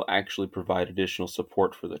roots will actually provide additional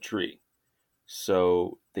support for the tree.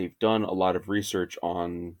 So they've done a lot of research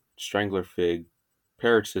on strangler fig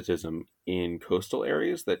parasitism in coastal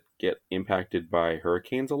areas that get impacted by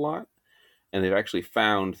hurricanes a lot. And they've actually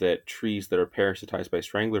found that trees that are parasitized by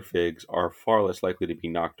strangler figs are far less likely to be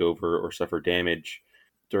knocked over or suffer damage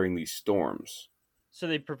during these storms. So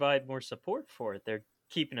they provide more support for it. They're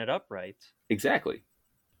keeping it upright. Exactly.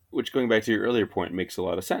 Which, going back to your earlier point, makes a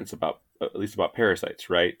lot of sense about, at least about parasites,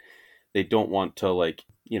 right? They don't want to, like,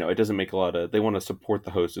 it doesn't make a lot of, they want to support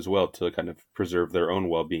the host as well to kind of preserve their own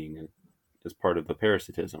well-being as part of the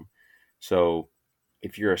parasitism. So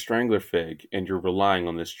if you're a strangler fig and you're relying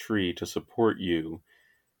on this tree to support you,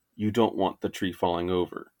 you don't want the tree falling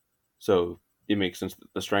over. So it makes sense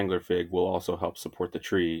that the strangler fig will also help support the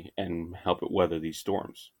tree and help it weather these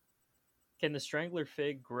storms. Can the strangler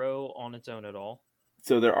fig grow on its own at all?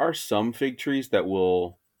 So there are some fig trees that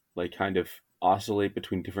will like kind of oscillate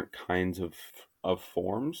between different kinds of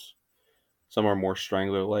forms. Some are more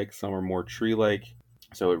strangler like, some are more tree like.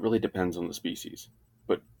 So it really depends on the species.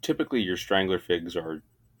 But typically your strangler figs are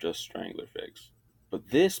just strangler figs. But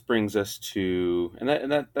this brings us to,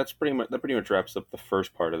 that's pretty much wraps up the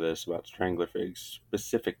first part of this about strangler figs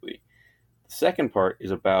specifically. The second part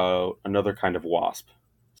is about another kind of wasp.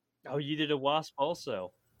 Oh, you did a wasp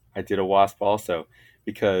also. I did a wasp also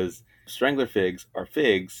because strangler figs are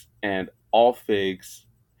figs, and all figs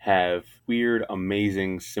have weird,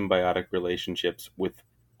 amazing symbiotic relationships with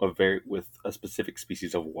a specific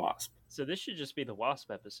species of wasp. So this should just be the wasp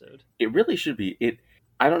episode. It really should be.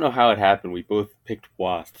 I don't know how it happened. We both picked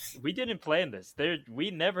wasps. We didn't plan this. We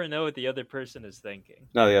never know what the other person is thinking.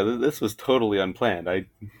 No, yeah, this was totally unplanned.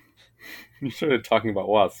 You started talking about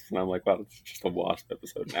wasps, and I'm like, wow, it's just a wasp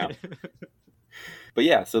episode now. But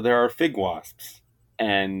yeah, so there are fig wasps,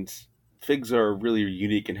 and figs are really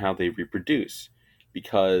unique in how they reproduce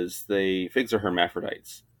because figs are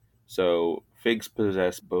hermaphrodites. So figs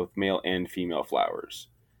possess both male and female flowers.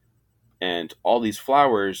 And all these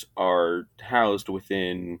flowers are housed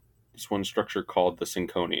within this one structure called the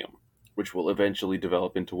synconium, which will eventually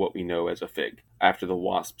develop into what we know as a fig after the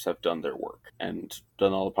wasps have done their work and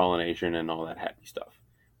done all the pollination and all that happy stuff,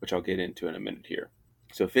 which I'll get into in a minute here.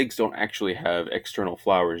 So figs don't actually have external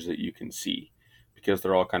flowers that you can see because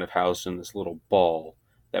they're all kind of housed in this little ball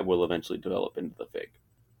that will eventually develop into the fig.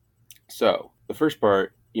 So the first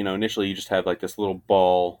part, initially you just have like this little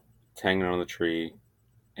ball hanging on the tree,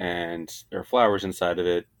 and there are flowers inside of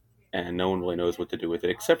it, and no one really knows what to do with it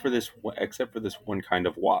except for this one kind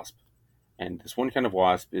of wasp. And this one kind of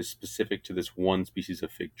wasp is specific to this one species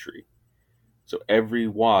of fig tree. So every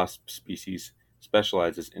wasp species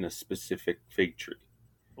specializes in a specific fig tree.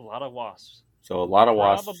 A lot of wasps. So a lot of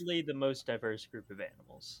wasps. Probably the most diverse group of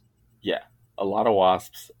animals. Yeah, a lot of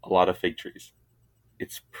wasps, a lot of fig trees.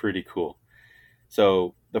 It's pretty cool.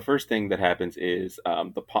 So the first thing that happens is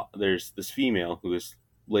there's this female who is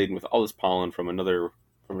laden with all this pollen from another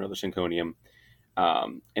synconium,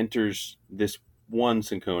 enters this one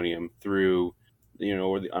synconium through,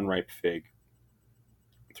 or the unripe fig,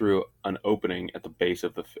 through an opening at the base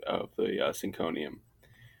of the synconium,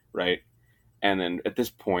 right? And then at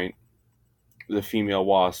this point, the female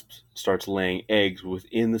wasp starts laying eggs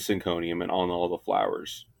within the synconium and on all the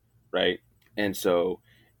flowers, right? And so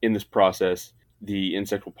in this process, the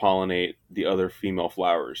insect will pollinate the other female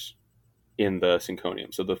flowers in the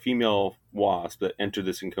synconium. So the female wasp that entered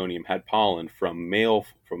the synconium had pollen from male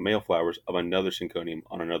flowers of another synconium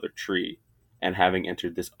on another tree, and having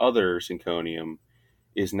entered this other synconium,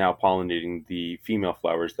 is now pollinating the female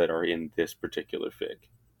flowers that are in this particular fig.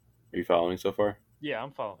 Are you following so far? Yeah,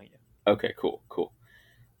 I'm following you. Okay, cool. All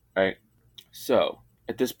right. So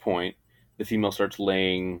at this point, the female starts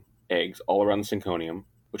laying eggs all around the synconium,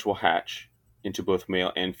 which will hatch into both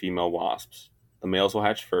male and female wasps. The males will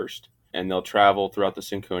hatch first, and they'll travel throughout the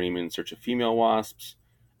synconium in search of female wasps,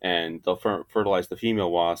 and they'll fertilize the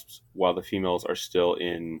female wasps while the females are still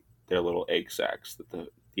in their little egg sacs that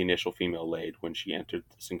the initial female laid when she entered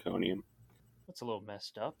the synconium. That's a little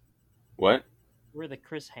messed up. What? We're the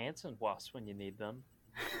Chris Hansen wasps when you need them.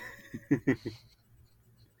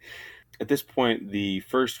 At this point, the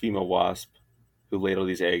first female wasp who laid all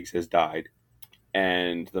these eggs has died,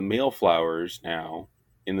 and the male flowers now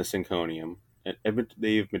in the synconium,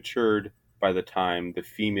 they've matured by the time the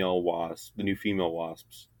new female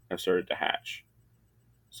wasps, have started to hatch.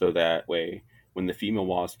 So that way, when the female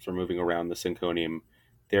wasps are moving around the synconium,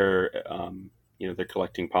 they're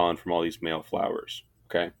collecting pollen from all these male flowers.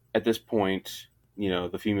 Okay. At this point, the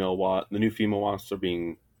new female wasps are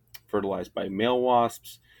being fertilized by male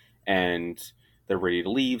wasps, and they're ready to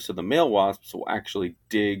leave. So the male wasps will actually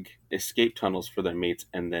dig escape tunnels for their mates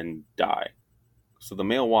and then die. So the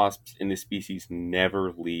male wasps in this species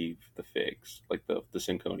never leave the figs, like the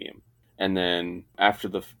synconium. And then after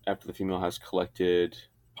the female has collected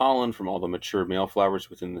pollen from all the mature male flowers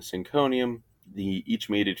within the synconium, each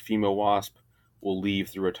mated female wasp will leave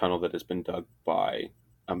through a tunnel that has been dug by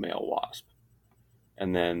a male wasp.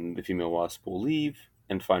 And then the female wasp will leave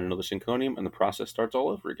and find another synconium, and the process starts all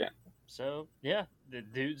over again. So, yeah, the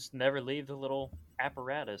dudes never leave the little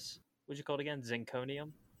apparatus. What'd you call it again?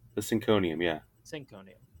 Zinconium? The synconium, yeah.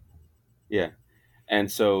 Synconium. Yeah.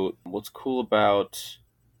 And so what's cool about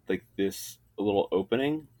like this little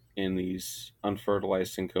opening in these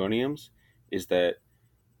unfertilized synconiums is that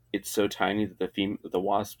it's so tiny that the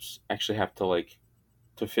wasps actually have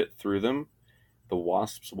to fit through them. The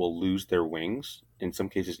wasps will lose their wings, in some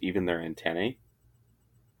cases even their antennae,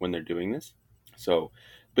 when they're doing this. So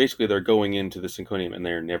basically they're going into the synconium and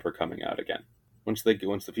they're never coming out again. Once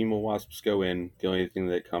the female wasps go in, the only thing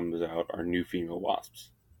that comes out are new female wasps.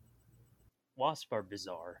 Wasps are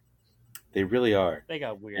bizarre. They really are. They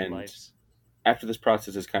got weird And lives. after this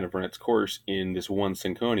process has kind of run its course in this one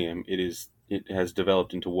synconium, it has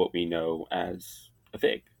developed into what we know as a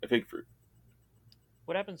fig fruit.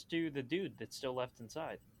 What happens to the dude that's still left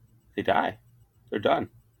inside? They die. They're done.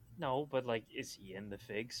 No, but like, is he in the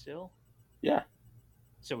fig still? Yeah.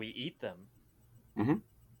 So we eat them. Mm-hmm.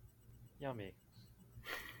 Yummy.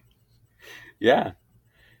 Yeah.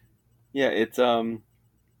 Yeah,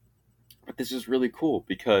 but this is really cool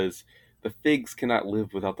because the figs cannot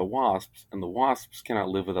live without the wasps, and the wasps cannot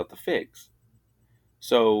live without the figs.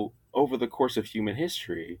 So, over the course of human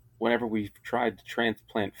history, whenever we've tried to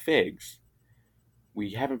transplant figs,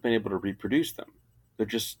 we haven't been able to reproduce them. They're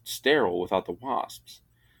just sterile without the wasps.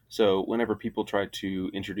 So, whenever people try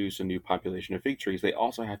to introduce a new population of fig trees, they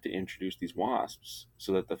also have to introduce these wasps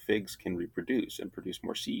so that the figs can reproduce and produce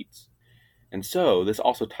more seeds. And so, this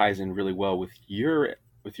also ties in really well with your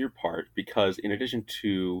part, because in addition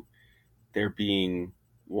to there being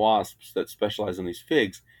wasps that specialize in these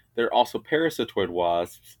figs, there are also parasitoid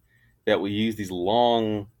wasps that will use these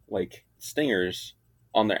long, like, stingers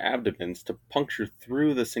on their abdomens to puncture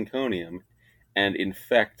through the synconium and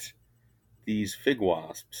infect these fig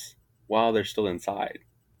wasps while they're still inside.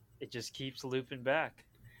 It just keeps looping back.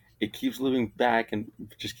 It keeps looping back and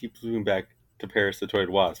just keeps looping back to parasitoid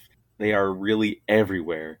wasps. They are really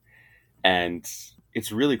everywhere, and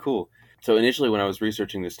it's really cool. So initially when I was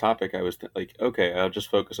researching this topic, I was like, okay, I'll just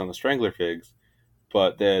focus on the strangler figs.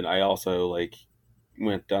 But then I also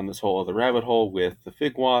went down this whole other rabbit hole with the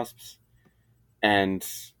fig wasps, and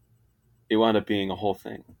it wound up being a whole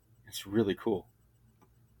thing. It's really cool.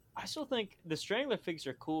 I still think the strangler figs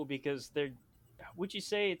are cool because they're. Would you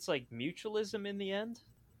say it's like mutualism in the end?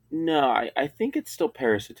 No, I think it's still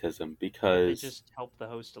parasitism They because just help the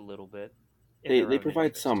host a little bit in they, their they own provide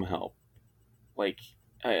interest. some help. Like,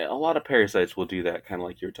 a lot of parasites will do that, kind of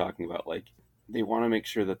like you were talking about. Like, they want to make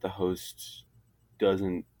sure that the host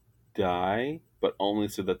doesn't die, but only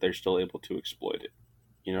so that they're still able to exploit it.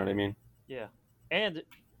 You know what I mean? Yeah. And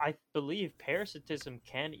I believe parasitism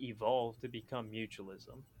can evolve to become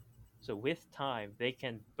mutualism. So with time, they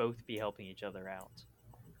can both be helping each other out.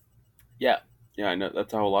 Yeah. Yeah, I know.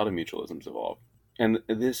 That's how a lot of mutualisms evolve. And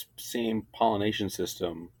this same pollination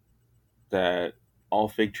system that all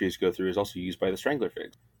fig trees go through is also used by the strangler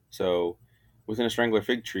figs. So within a strangler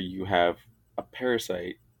fig tree, you have a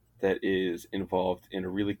parasite that is involved in a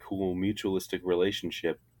really cool mutualistic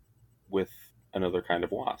relationship with another kind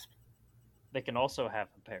of wasp They can also have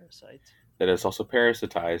a parasite. that is also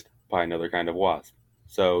parasitized by another kind of wasp.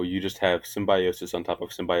 So you just have symbiosis on top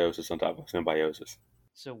of symbiosis on top of symbiosis.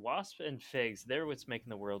 So wasps and figs, they're what's making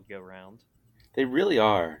the world go round. They really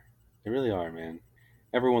are. They really are, man.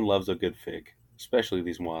 Everyone loves a good fig, especially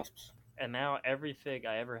these wasps. And now every fig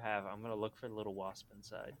I ever have, I'm going to look for a little wasp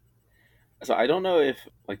inside. So I don't know if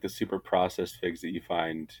the super processed figs that you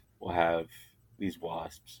find will have these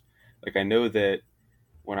wasps. Like I know that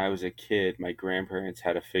when I was a kid, my grandparents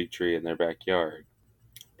had a fig tree in their backyard.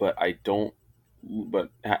 But I don't, but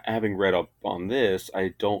having read up on this,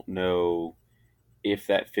 I don't know if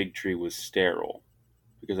that fig tree was sterile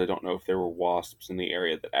because I don't know if there were wasps in the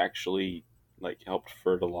area that actually like helped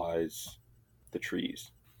fertilize the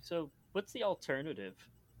trees. So, what's the alternative?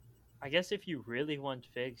 I guess if you really want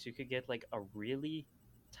figs, you could get like a really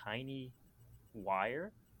tiny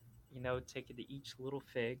wire, take it to each little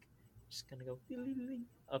fig. Just gonna go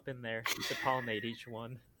up in there to pollinate each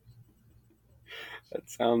one. That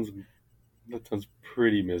sounds that sounds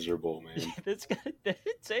pretty miserable, man. That'd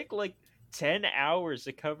take like 10 hours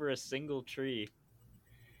to cover a single tree.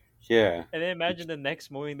 Yeah. And then imagine the next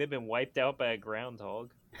morning they've been wiped out by a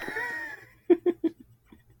groundhog.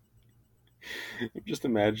 I'm just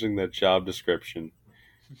imagining that job description.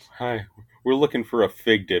 Hi, we're looking for a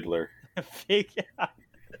fig diddler. Fig.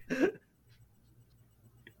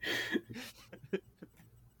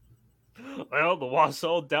 Well, the wasps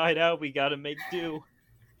all died out. We gotta make do.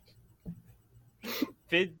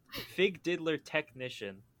 Fig diddler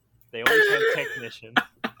technician. They always have technician.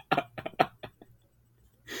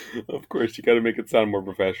 Of course, you got to make it sound more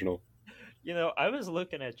professional. I was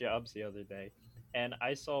looking at jobs the other day, and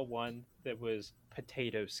I saw one that was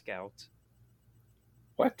potato scout.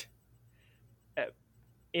 What?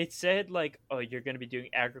 It said like, oh, you're going to be doing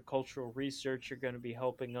agricultural research. You're going to be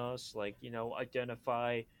helping us, like,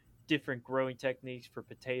 identify different growing techniques for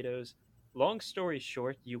potatoes. Long story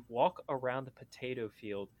short, you walk around the potato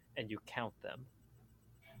field and you count them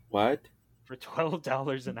What? for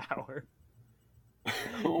 $12 an hour.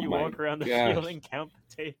 Oh You my walk around the gosh. field and count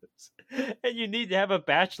potatoes, and you need to have a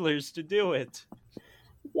bachelor's to do it.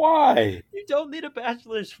 Why? You don't need a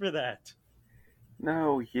bachelor's for that.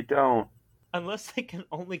 No, you don't. Unless they can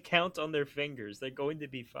only count on their fingers, they're going to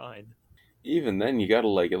be fine. Even then, you got to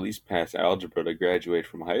like at least pass algebra to graduate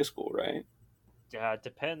from high school, right? Yeah, it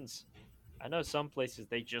depends. I know some places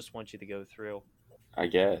they just want you to go through. I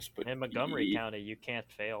guess, but In Montgomery County, you can't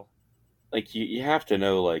fail. like you have to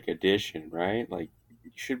know like addition, right? Like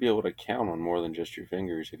you should be able to count on more than just your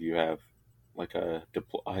fingers if you have like a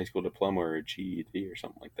high school diploma or a GED or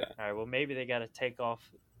something like that. All right, well, maybe they got to take off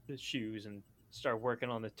the shoes and start working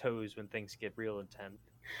on the toes when things get real intense.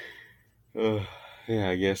 Yeah,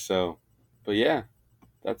 I guess so. But yeah,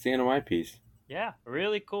 that's the end of my piece. Yeah,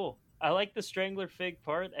 really cool. I like the strangler fig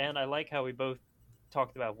part, and I like how we both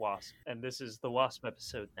talked about wasp. And this is the wasp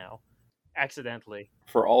episode now. Accidentally.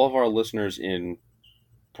 For all of our listeners in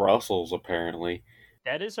Brussels, apparently,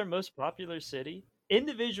 That is our most popular city.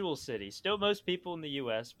 Individual city. Still most people in the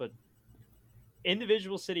US, but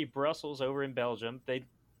individual city Brussels over in Belgium.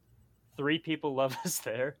 3 people love us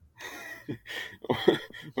there.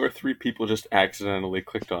 or 3 people just accidentally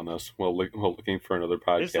clicked on us while looking for another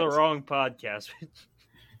podcast. It's the wrong podcast.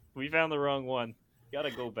 We found the wrong one.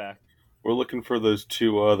 Gotta go back. We're looking for those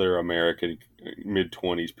 2 other American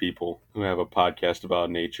mid-20s people who have a podcast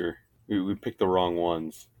about nature. We picked the wrong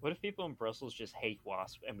ones. What if people in Brussels just hate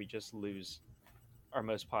wasp and we just lose our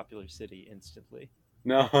most popular city instantly?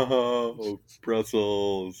 No,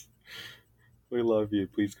 Brussels. We love you.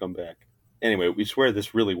 Please come back. Anyway, we swear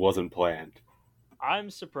this really wasn't planned. I'm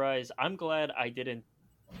surprised. I'm glad I didn't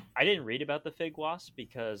read about the fig wasp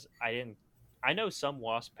because I know some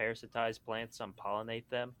wasps parasitize plants, some pollinate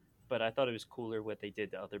them, but I thought it was cooler what they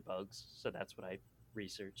did to other bugs, so that's what I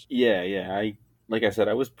researched. Yeah. Like I said,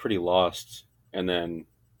 I was pretty lost, and then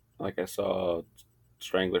like I saw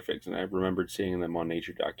strangler figs, and I remembered seeing them on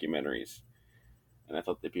nature documentaries, and I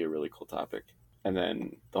thought they'd be a really cool topic. And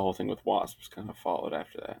then the whole thing with wasps kind of followed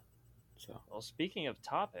after that. So, well, speaking of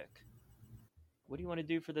topic, what do you want to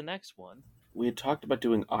do for the next one? we had talked about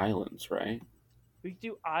doing islands, right? We could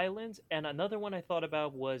do islands, and another one I thought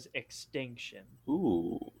about was extinction.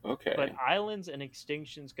 Ooh, okay. But islands and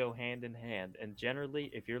extinctions go hand in hand, and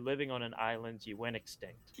generally, if you're living on an island, you went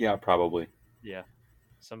extinct. Yeah, probably. Yeah.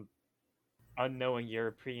 Some unknowing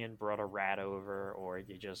European brought a rat over, or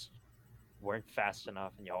you just weren't fast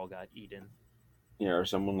enough and you all got eaten. Yeah, or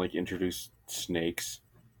someone like introduced snakes.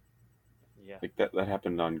 Yeah. Like that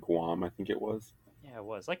happened on Guam, I think it was. Yeah, it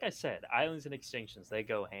was. Like I said, islands and extinctions, they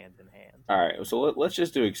go hand in hand. All right, so let's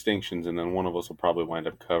just do extinctions, and then one of us will probably wind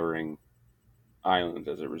up covering islands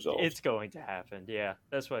as a result. It's going to happen. Yeah,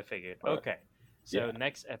 that's what I figured. Okay. So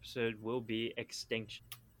next episode will be extinction.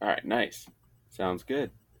 All right, nice. Sounds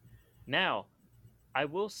good. Now, I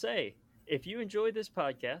will say, if you enjoyed this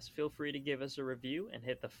podcast, feel free to give us a review and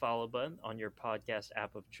hit the follow button on your podcast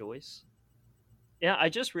app of choice. Yeah, I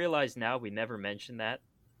just realized now we never mentioned that.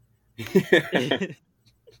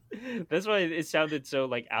 That's why it sounded so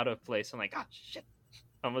like out of place. I'm like, oh shit.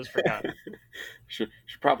 Almost forgot. Should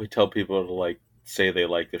probably tell people to like say they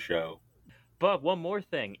like the show. But one more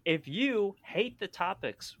thing. If you hate the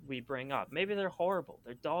topics we bring up, maybe they're horrible,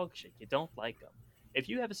 they're dog shit, you don't like them. If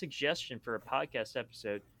you have a suggestion for a podcast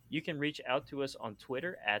episode, you can reach out to us on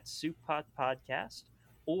Twitter at souppot podcast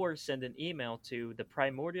or send an email to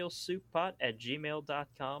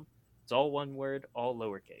theprimordialsouppot@gmail.com. It's all one word, all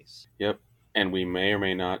lowercase. Yep. And we may or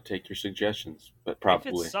may not take your suggestions, but If it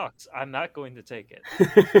probably. sucks, I'm not going to take it.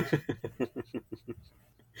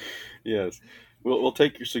 Yes. We'll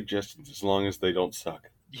take your suggestions as long as they don't suck.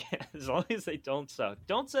 Yeah, as long as they don't suck.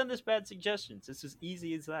 Don't send us bad suggestions. It's as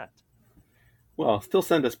easy as that. Well, still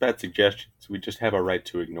send us bad suggestions. We just have a right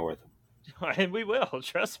to ignore them. And we will,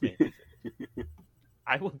 trust me.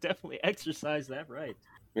 I will definitely exercise that right.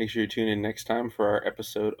 Make sure you tune in next time for our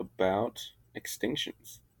episode about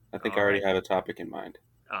extinctions. I think I already have a topic in mind.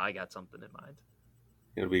 Oh, I got something in mind.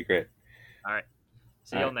 It'll be great. All right.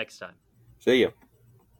 See All y'all right. next time. See you.